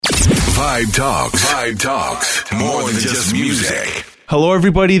Vibe Talks. Vibe Talks. More than just music. Hello,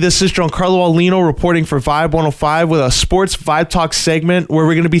 everybody. This is Giancarlo Alino reporting for Vibe 105 with a Sports Vibe Talk segment where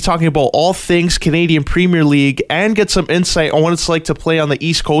we're going to be talking about all things Canadian Premier League and get some insight on what it's like to play on the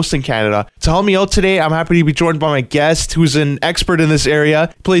East Coast in Canada. To help me out today, I'm happy to be joined by my guest, who's an expert in this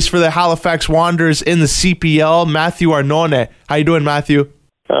area. He plays for the Halifax Wanderers in the CPL, Matthew Arnone. How you doing, Matthew?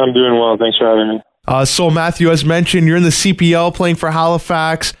 I'm doing well. Thanks for having me. So Matthew, as mentioned, you're in the CPL playing for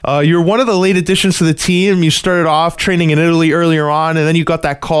Halifax. You're one of the late additions to the team. You started off training in Italy earlier on, and then you got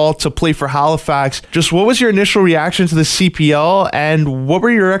that call to play for Halifax. Just what was your initial reaction to the CPL, and what were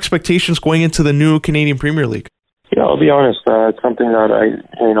your expectations going into the new Canadian Premier League? Yeah, I'll be honest. It's something that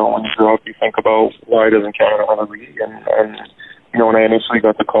when you grow up, you think about why doesn't Canada have a league, and when I initially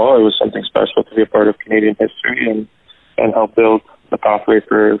got the call, it was something special to be a part of Canadian history and help build the pathway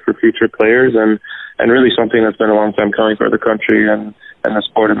for future players and really something that's been a long time coming for the country and the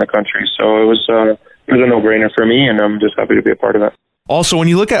sport in the country. So it was a no-brainer for me, and I'm just happy to be a part of that. Also, when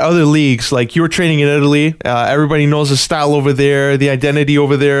you look at other leagues, like you were training in Italy, everybody knows the style over there. The identity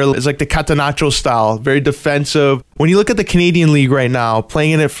over there is like the Catenaccio style, very defensive. When you look at the Canadian League right now,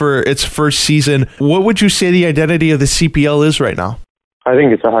 playing in it for its first season, what would you say the identity of the CPL is right now? I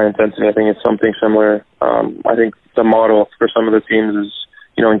think it's a high intensity. I think it's something similar. I think the model for some of the teams is,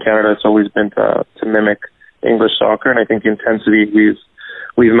 in Canada, it's always been to mimic English soccer, and I think the intensity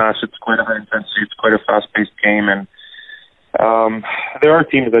we've matched. It's quite a high intensity. It's quite a fast-paced game, and there are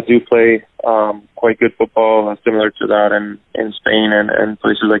teams that do play quite good football, similar to that in Spain and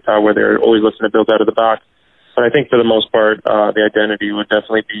places like that, where they're always looking to build out of the back. But I think for the most part, the identity would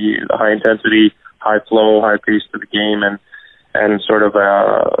definitely be high intensity, high flow, high pace to the game, and sort of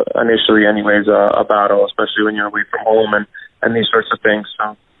initially anyways a battle, especially when you're away from home and these sorts of things.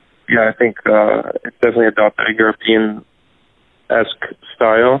 So yeah, I think it's definitely adopted a European-esque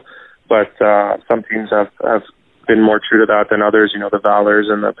style, but some teams have been more true to that than others, the Valors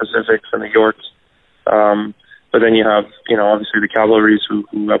and the Pacifics and the Yorks. But then you have, obviously the Cavalries who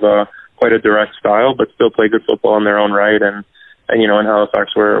have quite a direct style, but still play good football in their own right. And in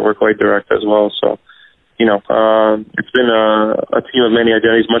Halifax, we're quite direct as well. So, it's been a team of many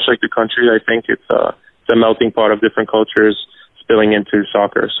identities, much like the country. I think it's a melting pot of different cultures spilling into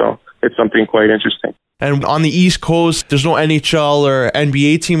soccer. So it's something quite interesting. And on the East Coast, there's no NHL or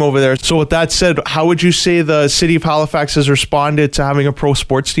NBA team over there. So with that said, how would you say the city of Halifax has responded to having a pro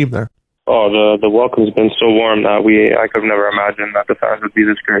sports team there? Oh, the welcome's been so warm that I could have never imagined that the fans would be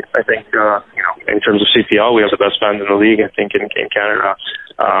this great. I think, in terms of CPL, we have the best fans in the league. I think in Canada,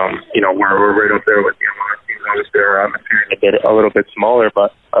 we're right up there with the MLS teams. Obviously, our atmosphere is a little bit smaller,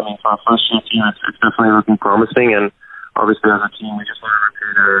 but I mean, for our first year team, it's definitely looking promising. And obviously, as a team, we just want to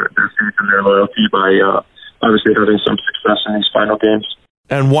repay their faith and their loyalty by obviously having some success in these final games.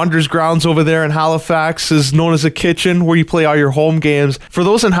 And Wanderers Grounds over there in Halifax is known as a kitchen where you play all your home games. For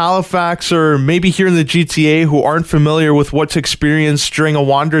those in Halifax or maybe here in the GTA who aren't familiar with what to experience during a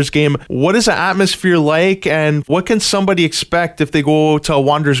Wanderers game, what is the atmosphere like, and what can somebody expect if they go to a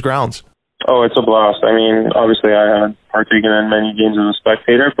Wanderers Grounds? Oh, it's a blast. I mean, obviously I haven't partaken in many games as a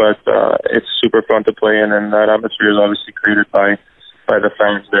spectator, but it's super fun to play in, and that atmosphere is obviously created by the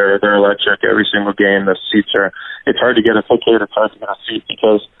fans. They're electric every single game. The seats it's hard to get a ticket, it's hard to get a seat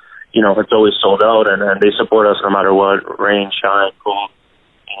because, it's always sold out, and they support us no matter what, rain, shine, cold,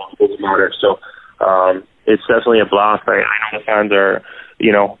 it doesn't matter. So it's definitely a blast. I know the fans are,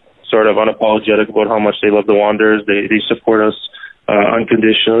 sort of unapologetic about how much they love the Wanderers. They support us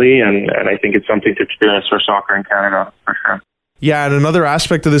unconditionally, and I think it's something to experience for soccer in Canada, for sure. Yeah, and another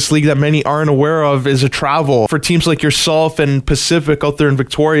aspect of this league that many aren't aware of is a travel for teams like yourself and Pacific out there in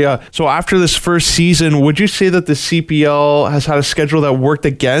Victoria. So after this first season, would you say that the CPL has had a schedule that worked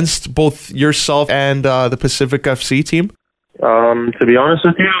against both yourself and the Pacific FC team? To be honest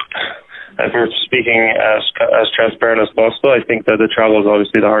with you, if we're speaking as transparent as possible, I think that the travel is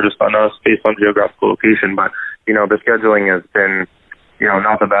obviously the hardest on us based on geographical location. But, the scheduling has been,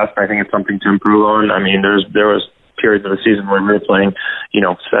 not the best. I think it's something to improve on. I mean, there was periods of the season where we were playing, 7,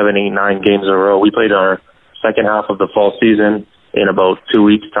 8, 9 games in a row. We played our second half of the fall season in about 2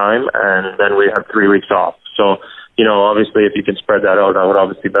 weeks' time, and then we had 3 weeks off. So, obviously, if you can spread that out, that would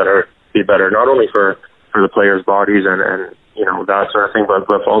obviously be better, not only for the players' bodies and that sort of thing, but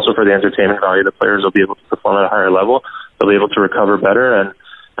also for the entertainment value. The players will be able to perform at a higher level. They'll be able to recover better and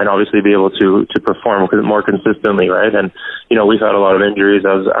obviously be able to perform more consistently, right? And, we've had a lot of injuries,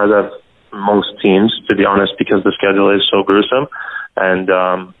 as have most teams, to be honest, because the schedule is so gruesome. And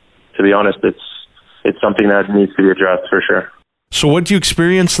to be honest, it's something that needs to be addressed for sure. So what do you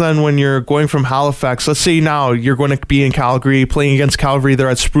experience then when you're going from Halifax? Let's say now you're going to be in Calgary, playing against Calgary there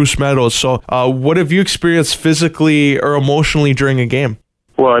at Spruce Meadows. So what have you experienced physically or emotionally during a game?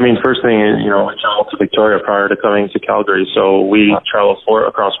 Well, I mean, first thing is, we traveled to Victoria prior to coming to Calgary. So we traveled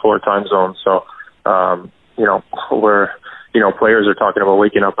across 4 time zones. So, players are talking about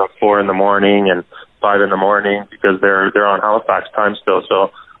waking up at 4 in the morning and 5 in the morning because they're on Halifax time still.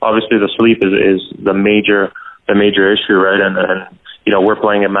 So obviously the sleep is the major issue, right? And we're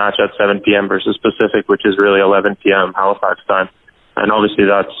playing a match at 7 p.m. versus Pacific, which is really 11 p.m. Halifax time. And obviously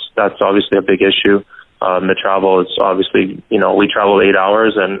that's obviously a big issue. The travel is obviously, we traveled 8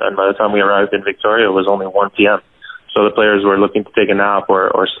 hours and by the time we arrived in Victoria, it was only 1 p.m. So the players were looking to take a nap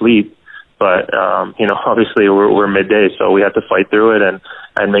or sleep. But, obviously we're midday, so we had to fight through it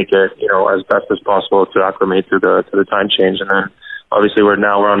and make it, as best as possible to acclimate to the time change. And then obviously we're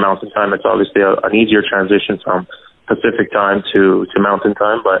on Mountain Time. It's obviously an easier transition from Pacific Time to Mountain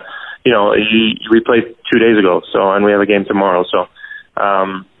Time. But, we played 2 days ago, and we have a game tomorrow. So,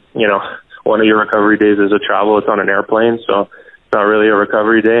 one of your recovery days is a travel. It's on an airplane, so it's not really a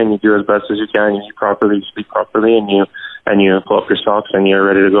recovery day, and you do as best as you can. You eat properly, you sleep properly, and you pull up your socks, and you're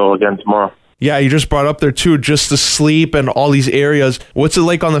ready to go again tomorrow. Yeah, you just brought up there too, just the sleep and all these areas. What's it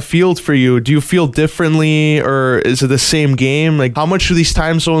like on the field for you? Do you feel differently, or is it the same game? Like, how much do these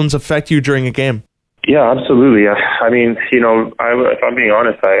time zones affect you during a game? Yeah, absolutely. I mean, if I'm being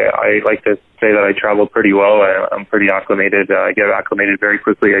honest, I like to say that I travel pretty well. I'm pretty acclimated. I get acclimated very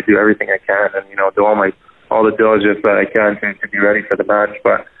quickly. I do everything I can, and do all the diligence that I can to be ready for the match.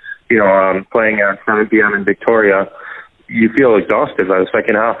 But playing at 7 p.m. in Victoria, you feel exhausted by the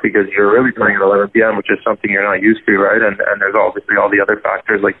second half because you're really playing at 11 p.m., which is something you're not used to, right? And there's obviously all the other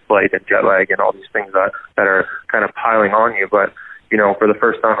factors like flight and jet lag and all these things that are kind of piling on you. But, for the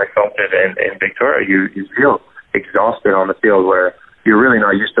first time I felt it in Victoria, you feel exhausted on the field where you're really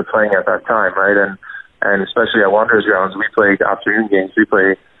not used to playing at that time, right? And especially at Wanderers grounds, we play afternoon games. We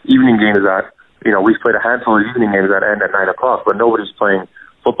play evening games we've played a handful of evening games that end at 9 o'clock, but nobody's playing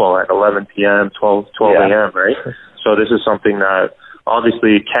football at 11 p.m., 12 a.m., right? So this is something that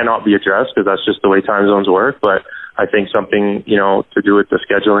obviously cannot be addressed because that's just the way time zones work. But I think something, to do with the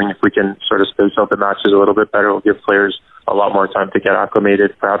scheduling, if we can sort of space out the matches a little bit better, will give players a lot more time to get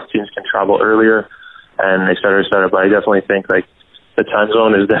acclimated. Perhaps teams can travel earlier and et cetera, et cetera. But I definitely think the time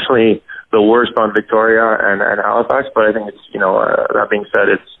zone is definitely the worst on Victoria and Halifax. But I think it's, that being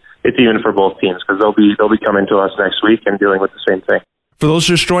said, it's even for both teams because they'll be coming to us next week and dealing with the same thing. For those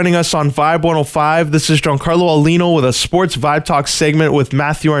just joining us on Vibe 105, this is Giancarlo Aulino with a Sports Vibe Talk segment with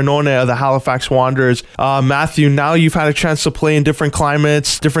Matthew Arnone of the Halifax Wanderers. Matthew, now you've had a chance to play in different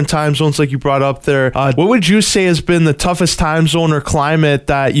climates, different time zones like you brought up there. What would you say has been the toughest time zone or climate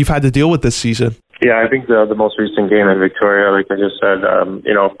that you've had to deal with this season? Yeah, I think the most recent game in Victoria, like I just said,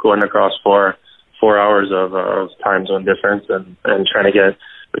 going across four hours of time zone difference and trying to get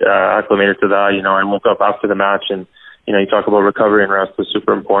acclimated to that. I woke up after the match and you talk about recovery and rest is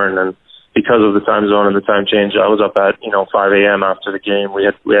super important. And because of the time zone and the time change, I was up at, 5 a.m. after the game. We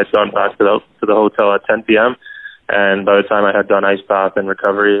had gone back to the hotel at 10 p.m. And by the time I had done ice bath and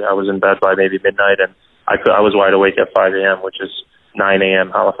recovery, I was in bed by maybe midnight. And I was wide awake at 5 a.m., which is 9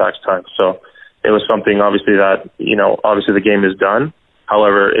 a.m. Halifax time. So it was something obviously that, obviously the game is done.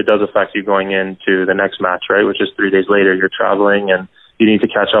 However, it does affect you going into the next match, right? Which is 3 days later. You're traveling and you need to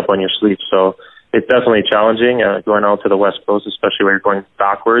catch up on your sleep. So it's definitely challenging going out to the West Coast, especially when you're going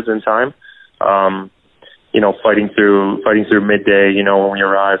backwards in time. Fighting through midday, when we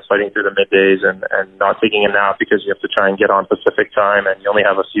arrive, fighting through the middays and not taking a nap because you have to try and get on Pacific time and you only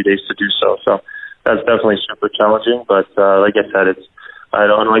have a few days to do so. So that's definitely super challenging. But like I said, I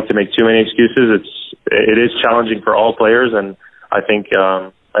don't like to make too many excuses. It is challenging for all players, and I think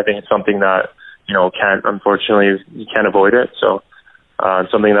it's something that unfortunately you can't avoid it. So.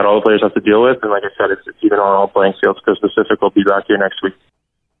 Something that all the players have to deal with. And like I said, it's even on all playing fields because Pacific will be back here next week.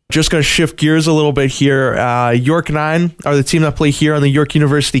 Just going to shift gears a little bit here. York 9 are the team that play here on the York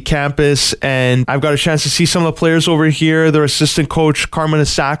University campus, and I've got a chance to see some of the players over here. Their assistant coach, Carmen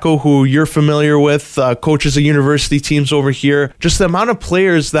Asako, who you're familiar with, coaches the university teams over here. Just the amount of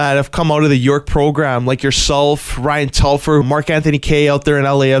players that have come out of the York program, like yourself, Ryan Telfer, Mark Anthony Kay out there in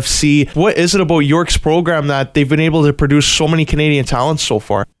LAFC. What is it about York's program that they've been able to produce so many Canadian talents so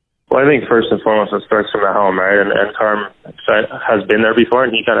far? Well, I think first and foremost, it starts from the helm, right? And Carm has been there before,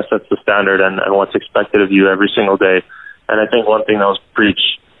 and he kind of sets the standard and what's expected of you every single day. And I think one thing that was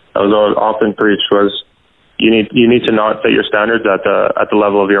often preached was you need to not set your standards at the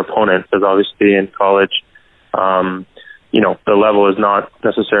level of your opponent, because obviously in college, the level is not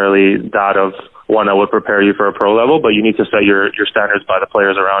necessarily that of one that would prepare you for a pro level, but you need to set your standards by the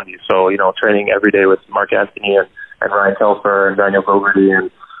players around you. So, training every day with Mark Anthony and Ryan Telfer and Daniel Gogarty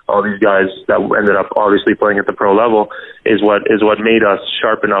and all these guys that ended up obviously playing at the pro level is what made us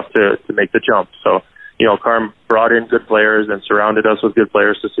sharp enough to make the jump. So, Carm brought in good players and surrounded us with good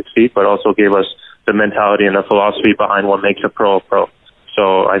players to succeed, but also gave us the mentality and the philosophy behind what makes a pro a pro.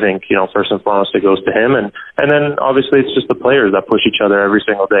 So I think, first and foremost, it goes to him. And then obviously it's just the players that push each other every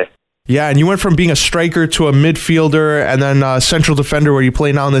single day. Yeah, and you went from being a striker to a midfielder and then a central defender where you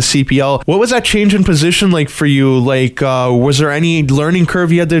play now in the CPL. What was that change in position like for you? Like, was there any learning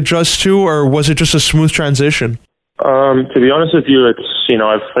curve you had to adjust to, or was it just a smooth transition? To be honest with you, it's,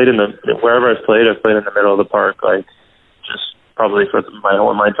 I've played wherever I've played in the middle of the park, like just probably for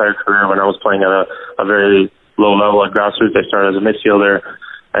my entire career. When I was playing at a very low level at grassroots, I started as a midfielder,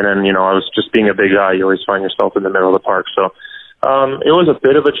 and then, I was just being a big guy. You always find yourself in the middle of the park. So it was a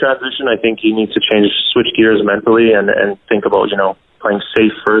bit of a transition. I think you need to switch gears mentally and think about, playing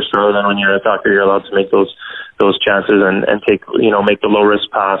safe first rather than when you're an attacker, you're allowed to make those chances and take, make the low risk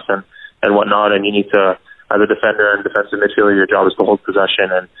pass and whatnot. And you need to, as a defender and defensive midfielder, your job is to hold possession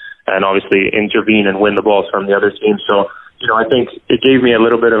and obviously intervene and win the ball from the other team. So, I think it gave me a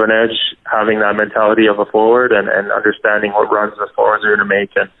little bit of an edge having that mentality of a forward and understanding what runs the forwards are going to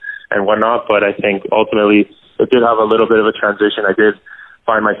make and whatnot. But I think ultimately it did have a little bit of a transition. I did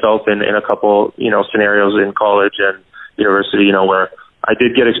find myself in a couple, scenarios in college and university, where I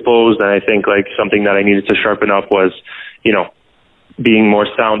did get exposed. And I think like something that I needed to sharpen up was, being more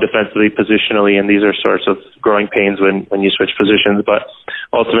sound defensively, positionally, and these are sorts of growing pains when you switch positions. But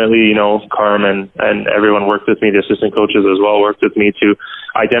ultimately, Carm and everyone worked with me, the assistant coaches as well worked with me to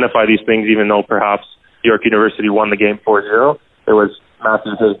identify these things, even though perhaps York University won the game 4-0. It was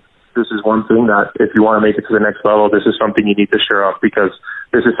Matthew, hey, this is one thing that if you want to make it to the next level, this is something you need to shore up, because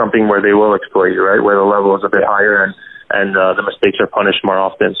this is something where they will exploit you, right? Where the level is a bit higher and the mistakes are punished more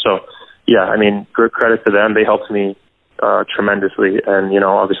often. So, yeah, I mean, good credit to them. They helped me tremendously. And,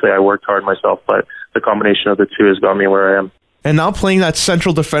 obviously I worked hard myself, but the combination of the two has got me where I am. And now playing that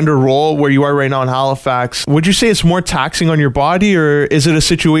central defender role where you are right now in Halifax, would you say it's more taxing on your body, or is it a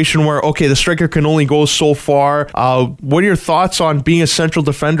situation where, okay, the striker can only go so far? What are your thoughts on being a central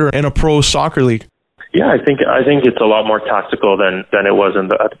defender in a pro soccer league? Yeah, I think it's a lot more tactical than it was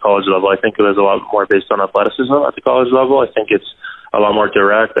at the college level. I think it was a lot more based on athleticism at the college level. I think it's a lot more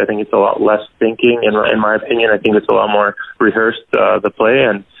direct. I think it's a lot less thinking, in my opinion. I think it's a lot more rehearsed, the play.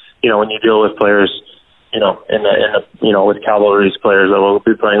 And, when you deal with players, with cavalry's players that will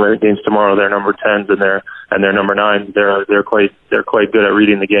be playing against tomorrow, they're number 10s and they're number 9s. They're quite good at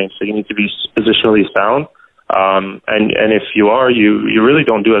reading the game. So you need to be positionally sound. And if you are, you really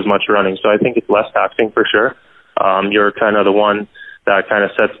don't do as much running. So I think it's less taxing for sure. You're kind of the one that kind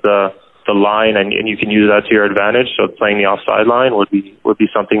of sets the line, and you can use that to your advantage. So playing the offside line would be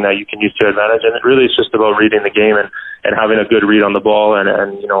something that you can use to your advantage. And it really is just about reading the game and having a good read on the ball. And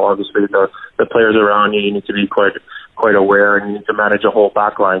obviously the players around you need to be quite aware, and you need to manage a whole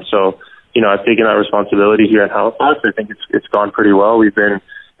back line. So, I've taken that responsibility here in Halifax. I think it's gone pretty well. We've been,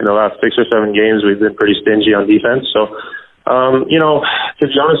 in the last 6 or 7 games, we've been pretty stingy on defense. So, to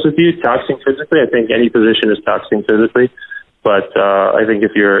be honest with you, taxing physically, I think any position is taxing physically. But I think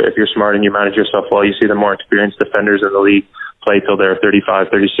if you're smart and you manage yourself well, you see the more experienced defenders in the league play till they're 35,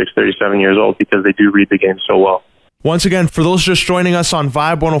 36, 37 years old, because they do read the game so well. Once again, for those just joining us on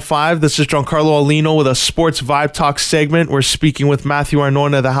Vibe 105, this is Giancarlo Alino with a Sports Vibe Talk segment. We're speaking with Matthew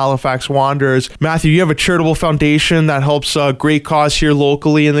Arnona, the Halifax Wanderers. Matthew, you have a charitable foundation that helps a great cause here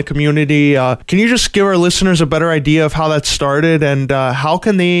locally in the community. Can you just give our listeners a better idea of how that started and how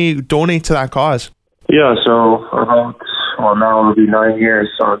can they donate to that cause? Yeah, so now it'll be 9 years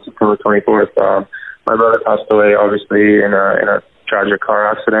on September 24th. My brother passed away, obviously, in a tragic car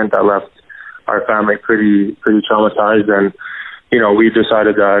accident that left our family pretty traumatized. And, we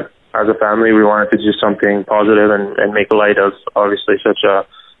decided that as a family we wanted to do something positive and make light of obviously such a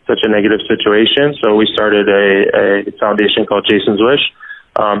negative situation. So we started a foundation called Jason's Wish.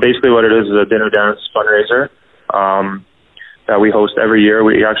 Basically what it is a dinner dance fundraiser that we host every year.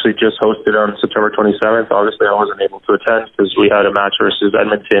 We actually just hosted on September 27th. Obviously, I wasn't able to attend because we had a match versus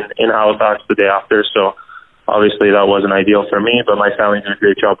Edmonton in Halifax the day after. So obviously that wasn't ideal for me, but my family did a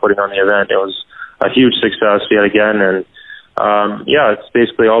great job putting on the event. It was a huge success yet again. And it's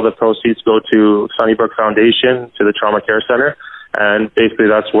basically all the proceeds go to Sunnybrook Foundation, to the Trauma Care Center. And basically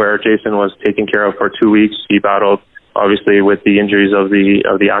that's where Jason was taken care of for 2 weeks. He battled obviously with the injuries of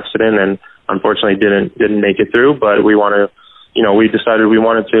the accident and unfortunately didn't make it through, but we want to we decided we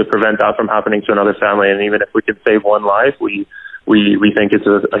wanted to prevent that from happening to another family. And even if we could save one life, we think it's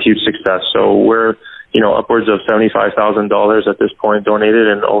a huge success. So we're, upwards of $75,000 at this point donated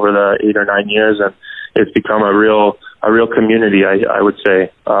in over the 8 or 9 years. And it's become a real community, I would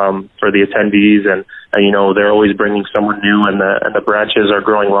say, for the attendees. And they're always bringing someone new, and the branches are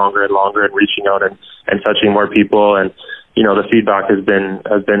growing longer and longer and reaching out and touching more people. And, the feedback has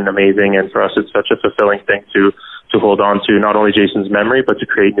been amazing. And for us, it's such a fulfilling thing to hold on to not only Jason's memory, but to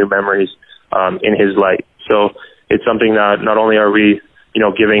create new memories, in his light. So it's something that not only are we,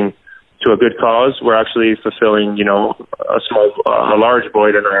 giving to a good cause, we're actually fulfilling, a large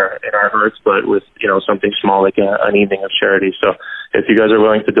void in our hearts, but with, something small like an evening of charity. So if you guys are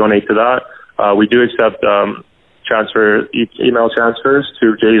willing to donate to that, we do accept email transfers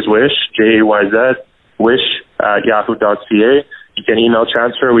to Jay's Wish, JAYZ, wish@yahoo.ca. You can email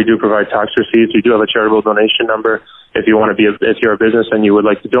transfer. We do provide tax receipts. We do have a charitable donation number. If you're a business and you would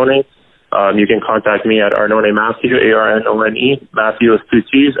like to donate, you can contact me at Arnone Matthew, ARNONE, Matthew with 2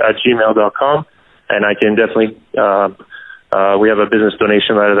 T's, @gmail.com. And I can definitely, we have a business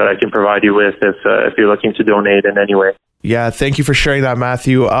donation letter that I can provide you with if you're looking to donate in any way. Yeah, thank you for sharing that,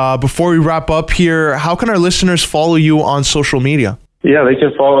 Matthew. Before we wrap up here, how can our listeners follow you on social media? Yeah, they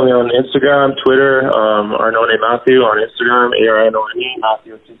can follow me on Instagram, Twitter, Arnone Matthew on Instagram, ARNONE,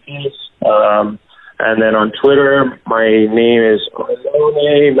 Matthew with 2 T's. And then on Twitter, my name is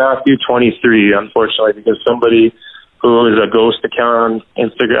Arnone Matthew 23, unfortunately, because somebody who is a ghost account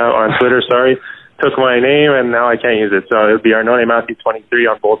on Twitter, took my name and now I can't use it. So it would be Arnone Matthew 23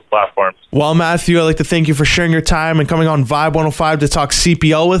 on both platforms. Well, Matthew, I'd like to thank you for sharing your time and coming on Vibe 105 to talk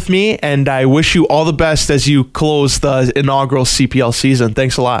CPL with me. And I wish you all the best as you close the inaugural CPL season.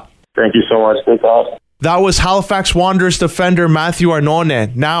 Thanks a lot. Thank you so much. Thanks, awesome. That was Halifax Wanderers defender Matthew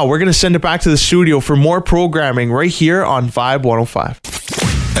Arnone. Now we're going to send it back to the studio for more programming right here on Vibe 105.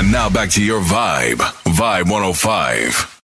 And now back to your Vibe 105.